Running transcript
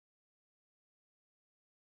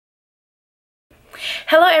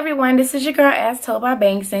Hello everyone, this is your girl As Told by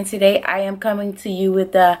Banks, and today I am coming to you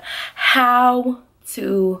with the how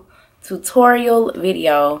to tutorial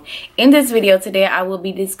video. In this video today I will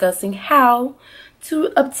be discussing how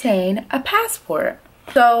to obtain a passport.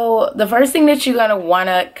 So the first thing that you're going to want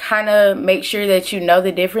to kind of make sure that you know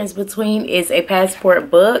the difference between is a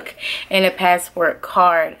passport book and a passport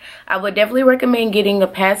card. I would definitely recommend getting a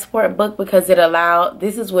passport book because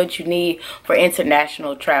this is what you need for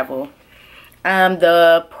international travel.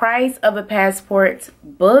 The price of a passport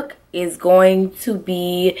book is going to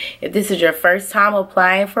be, if this is your first time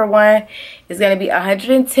applying for one, it's going to be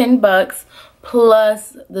 $110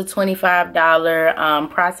 plus the $25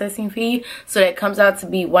 processing fee, so that comes out to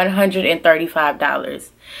be $135.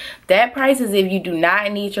 That price is if you do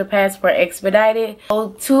not need your passport expedited.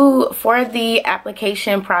 For the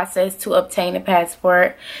application process to obtain a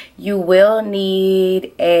passport, you will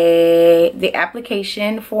need the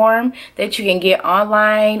application form that you can get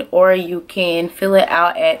online, or you can fill it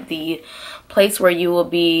out at the place where you will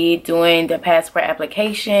be doing the passport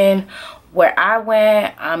application. Where I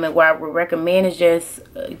went and where I would recommend is just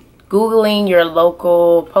Googling your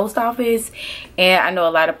local post office, and I know a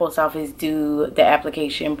lot of post offices do the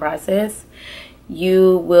application process.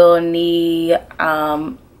 You will need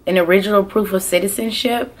an original proof of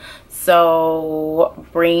citizenship, so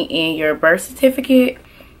bring in your birth certificate,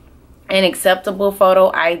 an acceptable photo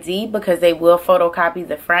ID because they will photocopy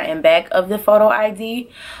the front and back of the photo ID.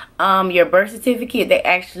 Your birth certificate they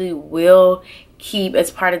actually will keep as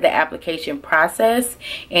part of the application process,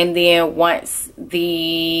 and then once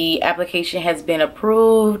the application has been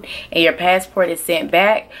approved and your passport is sent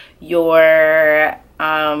back, your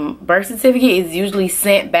birth certificate is usually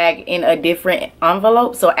sent back in a different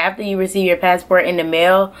envelope. So after you receive your passport in the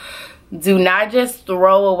mail, do not just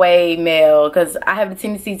throw away mail, because I have a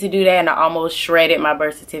tendency to do that, and I almost shredded my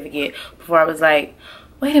birth certificate before I was like,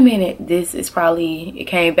 wait a minute, it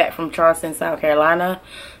came back from Charleston, South Carolina.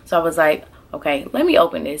 So I was like, okay, let me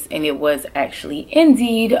open this, and it was actually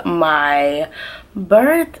indeed my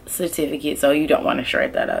birth certificate, so you don't want to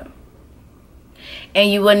shred that up.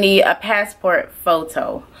 And you will need a passport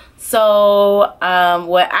photo. So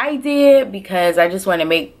what I did, because I just want to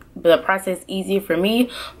make the process easier for me,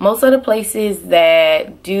 most of the places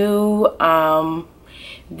that do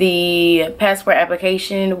the passport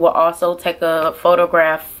application will also take a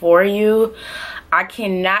photograph for you. I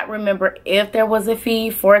cannot remember if there was a fee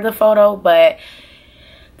for the photo, but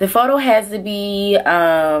the photo has to be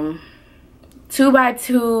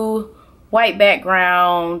 2x2, white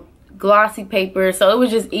background, glossy paper. So it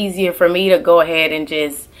was just easier for me to go ahead and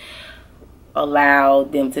just allow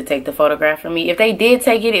them to take the photograph for me. If they did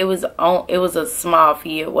take it, it was a small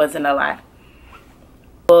fee. It wasn't a lot.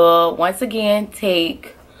 Well, once again,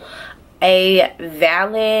 take a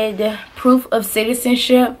valid proof of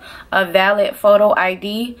citizenship, a valid photo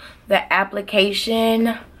ID, the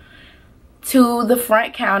application to the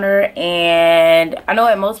front counter, and I know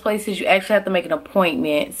at most places you actually have to make an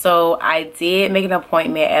appointment. So I did make an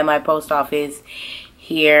appointment at my post office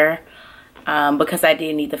here because I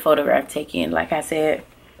did need the photograph taken. Like I said,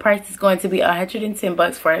 price is going to be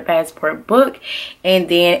 $110 for a passport book, and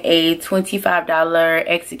then a $25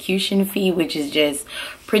 execution fee, which is just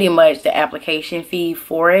pretty much the application fee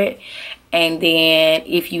for it. And then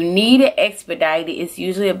if you need it expedited, it's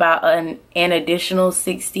usually about an additional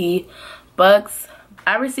 $60.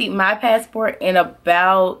 I received my passport in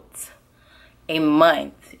about a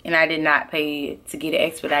month, and I did not pay to get it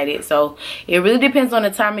expedited. So it really depends on the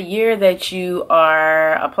time of year that you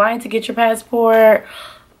are applying to get your passport.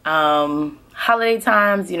 Holiday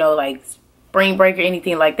times, you know, like spring break or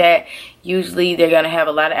anything like that, usually they're gonna have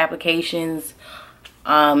a lot of applications.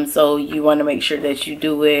 So you want to make sure that you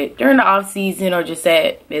do it during the off season, or just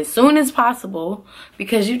as soon as possible,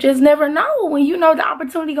 because you just never know when, you know, the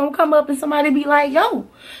opportunity gonna come up and somebody be like, yo,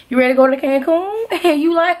 you ready to go to Cancun? And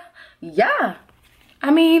you like, yeah, I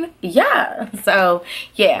mean, yeah. So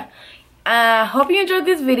yeah, I hope you enjoyed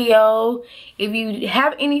this video. If you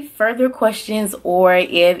have any further questions, or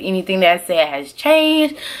if anything that I said has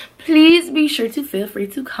changed, please be sure to feel free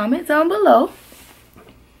to comment down below.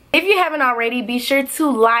 If you haven't already, be sure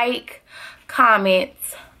to like, comment,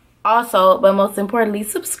 also, but most importantly,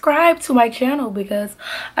 subscribe to my channel, because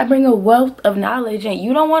I bring a wealth of knowledge and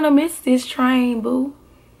you don't want to miss this train, boo.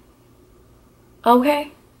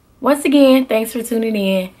 Okay? Once again, thanks for tuning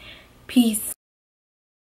in. Peace.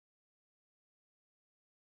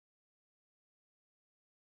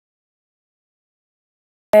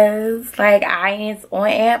 Like I ain't on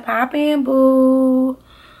and popping, boo.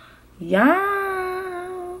 Yeah.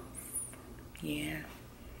 Yeah.